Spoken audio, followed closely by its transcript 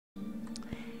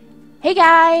Hey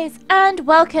guys, and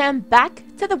welcome back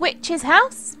to the witch's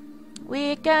house.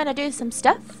 We're gonna do some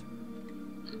stuff.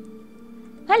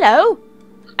 Hello!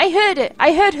 I heard it!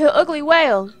 I heard her ugly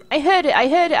wail! I heard it! I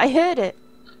heard it! I heard it!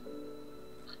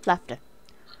 Laughter.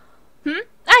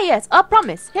 Ah yes, I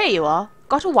promise. Here you are.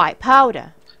 Got a white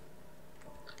powder.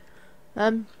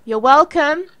 You're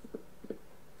welcome.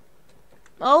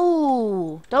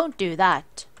 Oh, don't do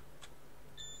that.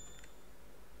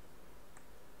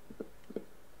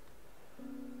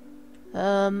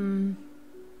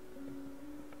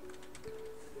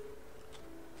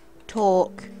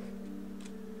 Talk.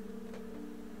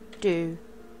 Do.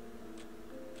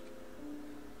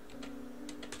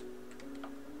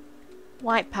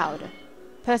 White powder.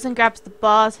 Person grabs the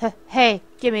bars. Hey,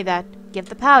 give me that. Give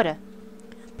the powder.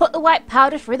 Put the white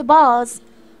powder through the bars.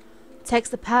 Takes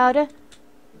the powder.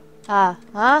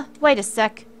 Wait a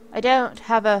sec. I don't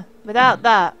have a... Without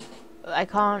that, I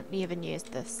can't even use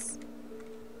this.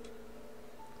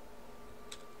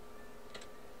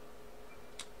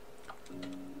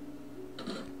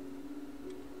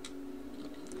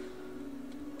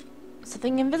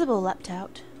 Something invisible leapt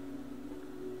out.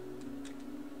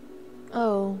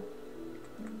 Oh.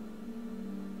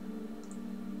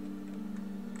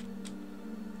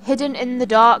 Hidden in the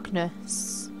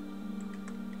darkness.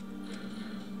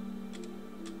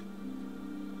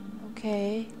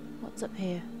 Okay, what's up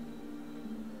here?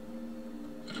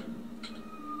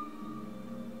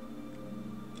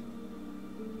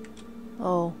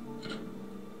 Oh.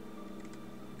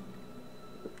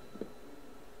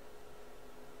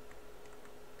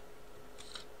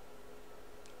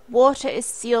 Water is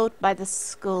sealed by the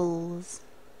skulls.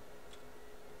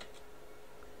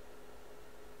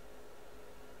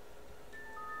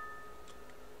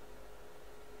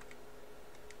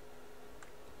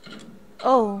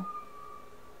 Oh.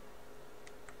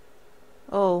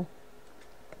 Oh.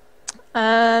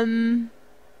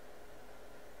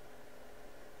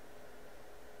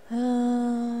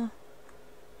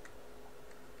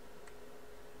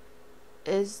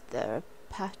 Is there a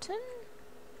pattern?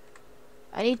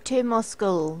 I need 2 more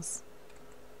skulls.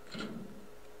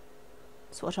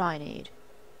 That's what I need.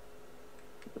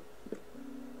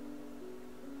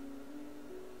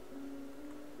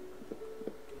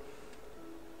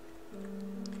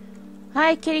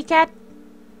 Hi, kitty cat.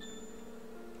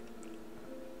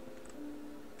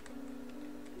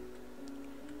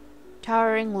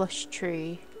 Towering lush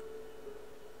tree.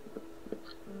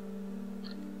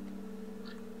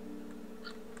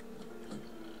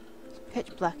 It's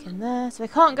pitch black in there, so I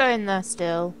can't go in there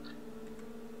still.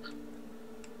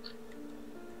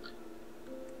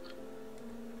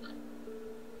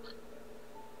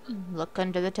 Look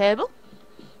under the table.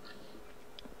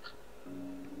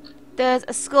 There's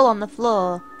a skull on the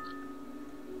floor.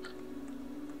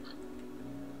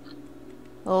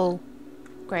 Oh,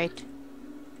 great.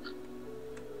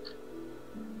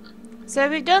 So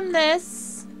we've done this.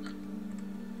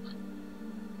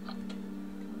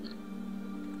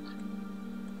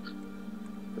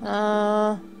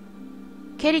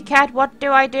 Kitty cat, what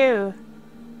do I do?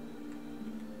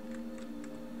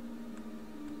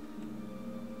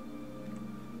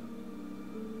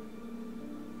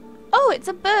 Oh, it's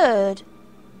a bird.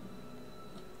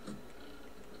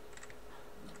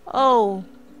 Oh,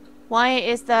 why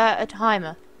is there a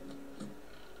timer?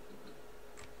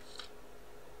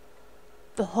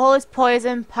 The hole is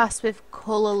poison, passed with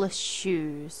colourless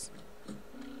shoes.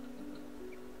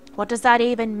 What does that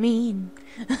even mean?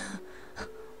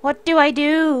 What do I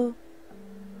do?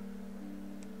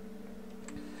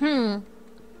 I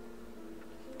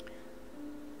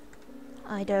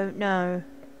don't know.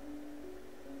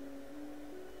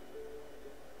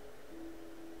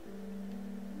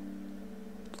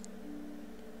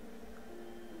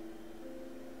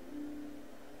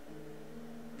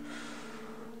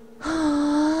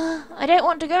 I don't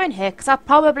want to go in here because I'll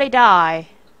probably die.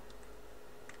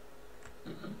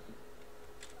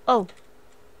 Oh.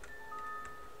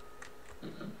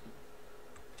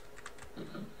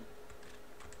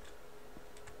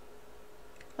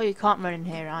 Oh, you can't run in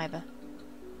here either.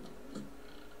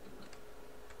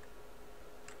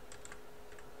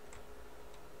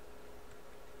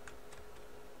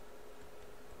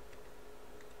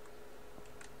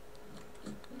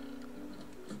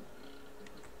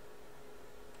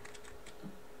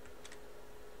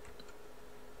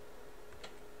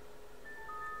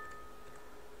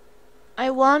 I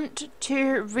want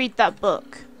to read that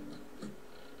book.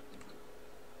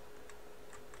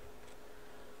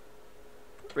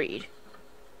 Read.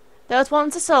 There was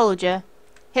once a soldier.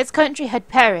 His country had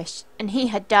perished, and he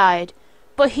had died.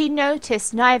 But he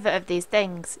noticed neither of these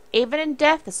things. Even in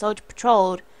death the soldier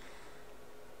patrolled.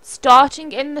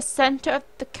 Starting in the centre of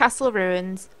the castle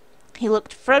ruins, he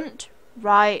looked front,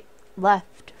 right,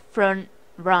 left, front,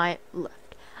 right,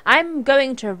 left. I'm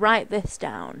going to write this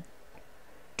down.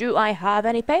 Do I have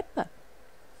any paper?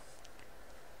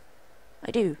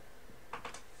 I do.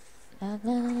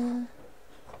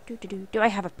 Do I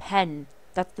have a pen?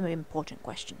 That's the most important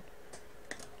question.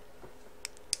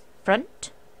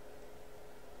 Front,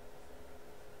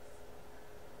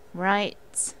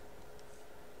 right,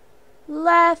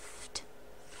 left,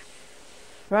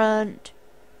 front,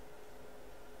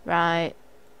 right,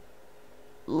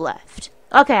 left.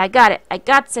 Okay, I got it. I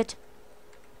got it.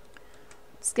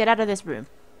 Let's get out of this room.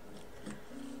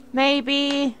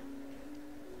 Maybe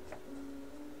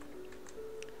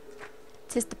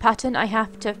this is the pattern I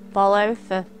have to follow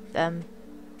for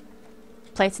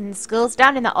placing the skulls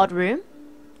down in that odd room.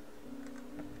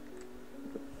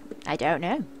 I don't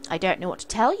know. I don't know what to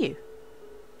tell you.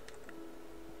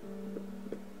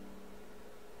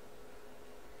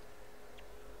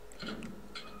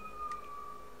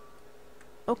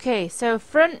 Okay, so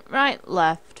front, right,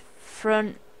 left,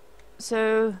 front,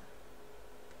 so...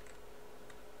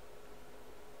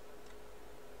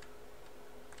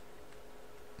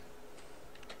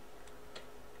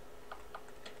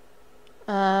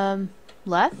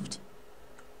 left?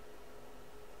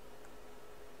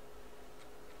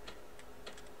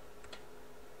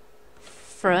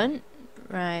 Front,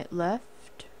 right,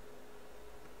 left,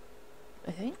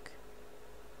 I think.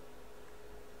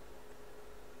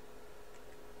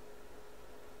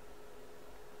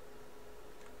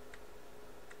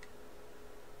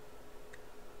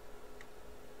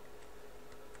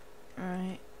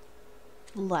 Right,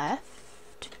 left.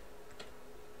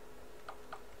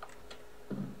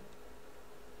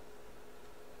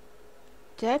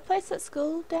 Did I place that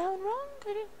skull down wrong?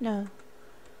 I didn't know.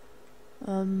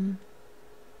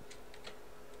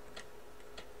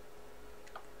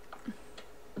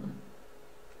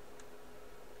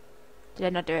 Did I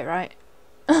not do it right?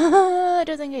 I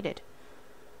don't think I did.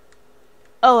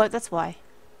 Oh, that's why.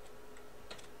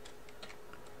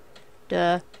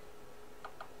 Duh.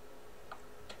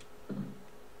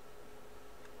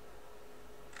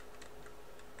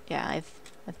 Yeah,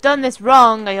 I've done this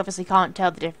wrong. I obviously can't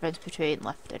tell the difference between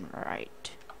left and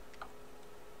right.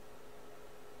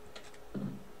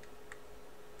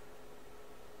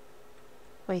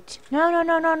 Wait.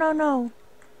 No.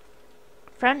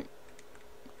 Front,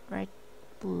 right,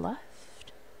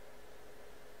 left.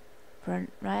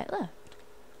 Front, right, left.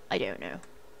 I don't know.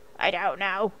 I don't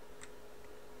know.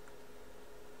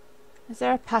 Is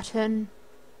there a pattern?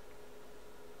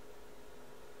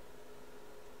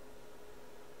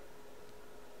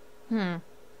 I'm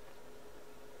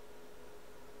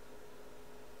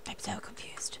so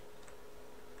confused.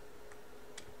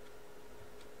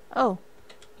 Oh.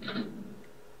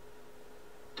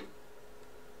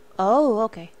 Oh,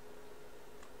 okay.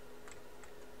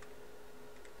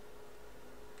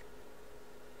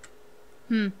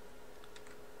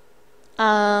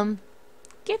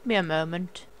 Give me a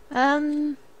moment.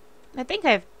 I think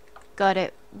I've got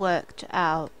it worked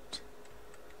out.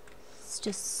 Let's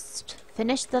just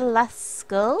finish the last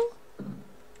skull.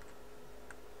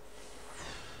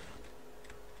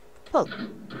 Pull.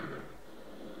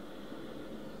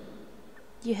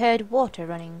 You heard water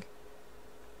running.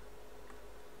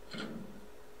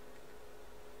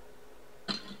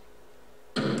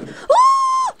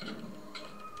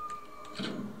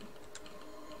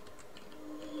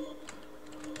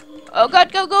 Oh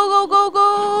god,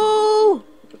 go!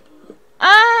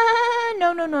 Ah,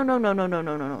 no.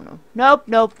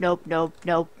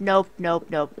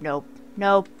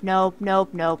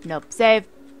 Nope. Save.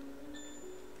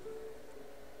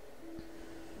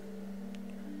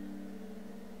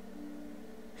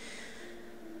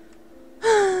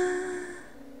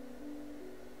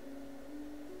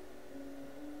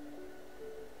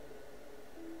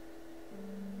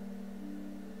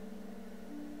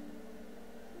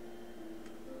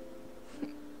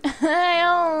 I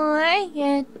don't like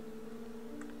it.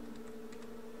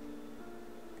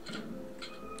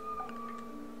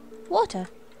 Water.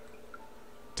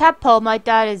 Tadpole, my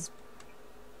dad is...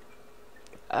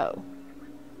 Oh.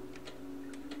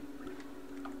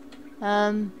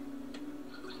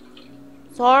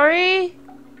 Sorry?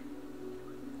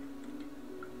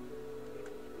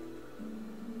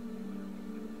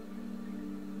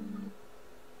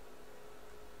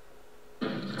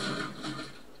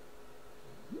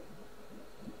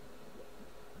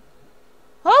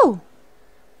 Oh!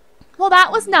 Well,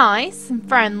 that was nice and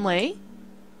friendly.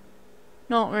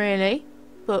 Not really,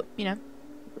 but, you know,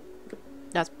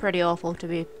 that's pretty awful to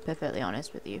be perfectly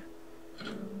honest with you.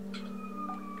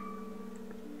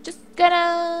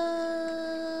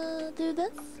 gonna do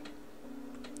this.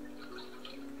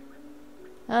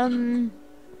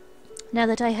 Now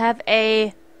that I have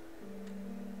a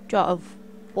jar of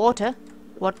water,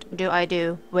 what do I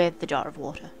do with the jar of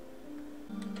water?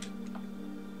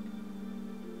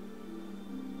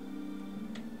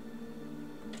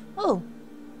 Oh.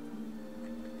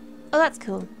 Oh, that's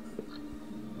cool.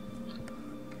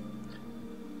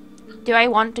 Do I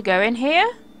want to go in here?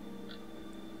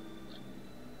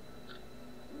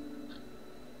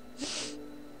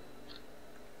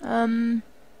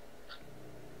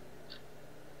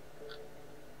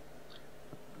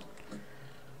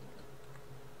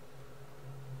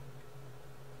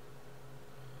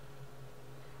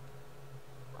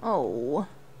 Oh.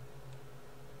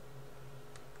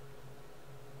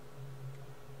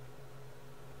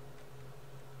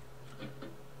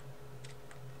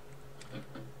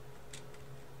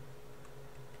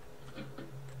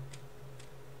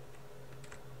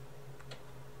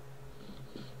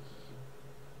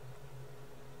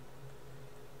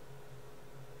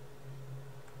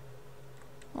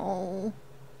 Oh.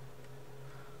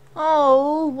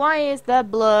 Oh, why is there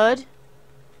blood?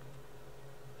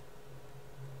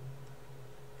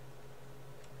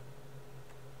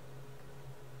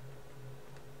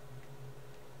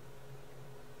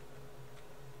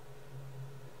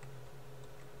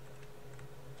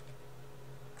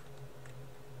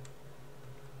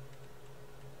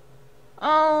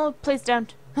 Oh, please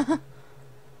don't.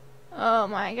 Oh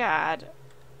my god.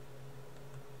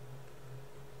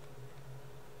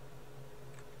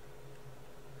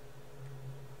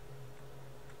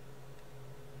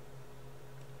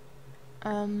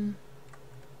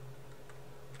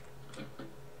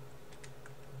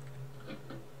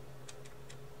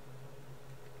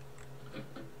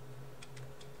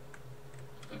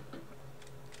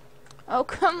 Oh,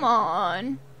 come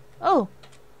on. Oh.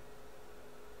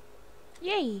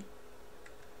 Yay.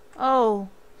 Oh,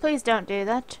 please don't do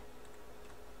that.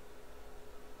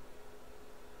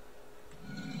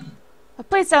 Oh,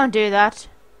 please don't do that.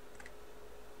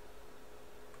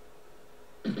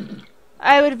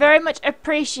 I would very much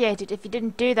appreciate it if you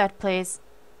didn't do that, please.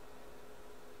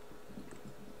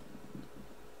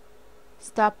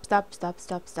 Stop, stop, stop,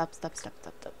 stop, stop, stop, stop,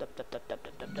 stop, stop, stop, stop, stop, stop,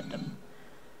 stop, stop, stop.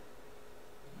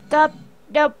 Stop.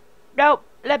 Nope. Nope.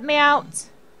 Let me out.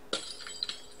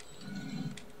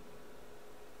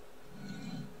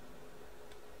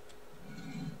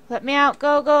 Let me out.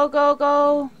 Go, go, go,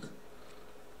 go.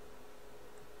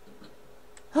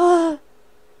 I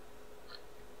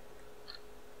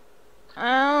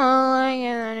don't like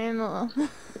it anymore.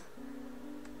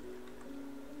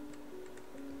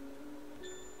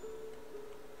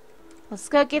 Let's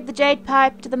go give the jade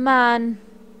pipe to the man.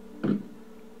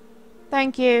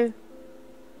 Thank you.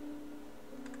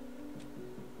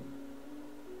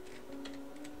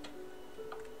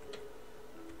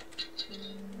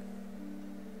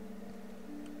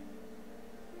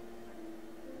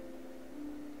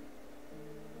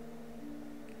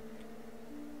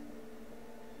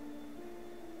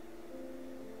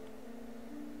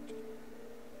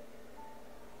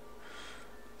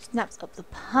 Snaps up the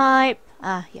pipe.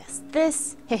 Ah, yes,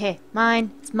 this. Hehe,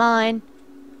 mine. It's mine.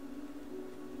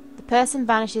 The person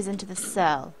vanishes into the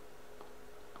cell.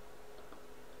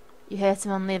 You hear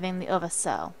someone leaving the other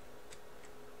cell.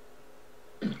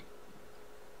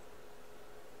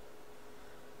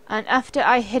 And after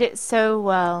I hid it so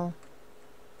well.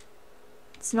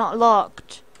 It's not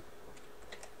locked.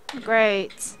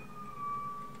 Great.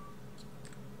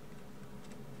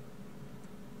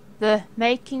 The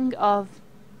making of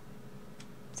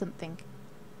something.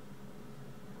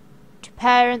 To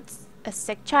parents, a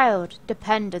sick child,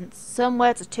 dependence. Some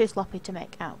words are too sloppy to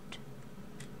make out.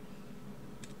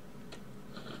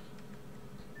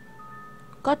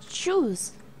 Got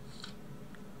shoes.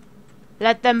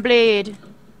 Let them bleed.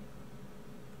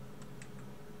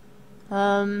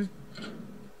 Oh.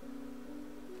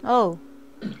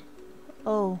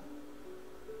 Oh.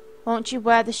 Won't you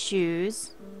wear the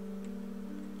shoes?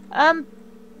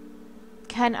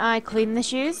 Can I clean the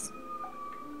shoes?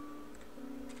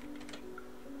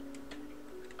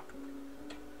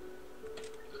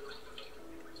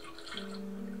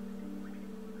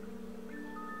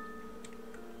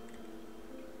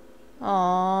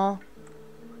 Aww.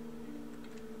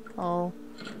 Oh.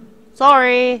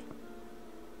 Sorry.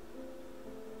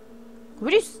 Could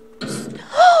we just...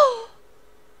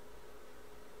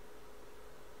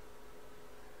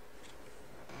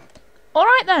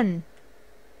 Alright then.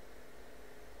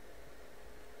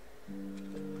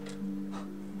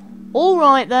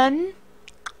 Alright then.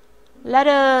 Let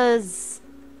us...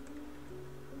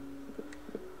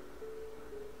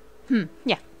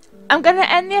 Yeah. I'm gonna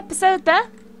end the episode there.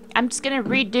 I'm just gonna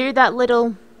redo that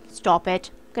little... Stop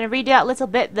it. Gonna redo that little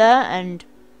bit there, and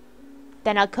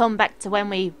then I'll come back to when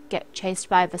we get chased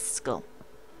by the skull.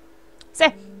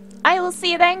 So, I will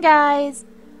see you then, guys.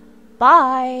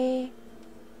 Bye.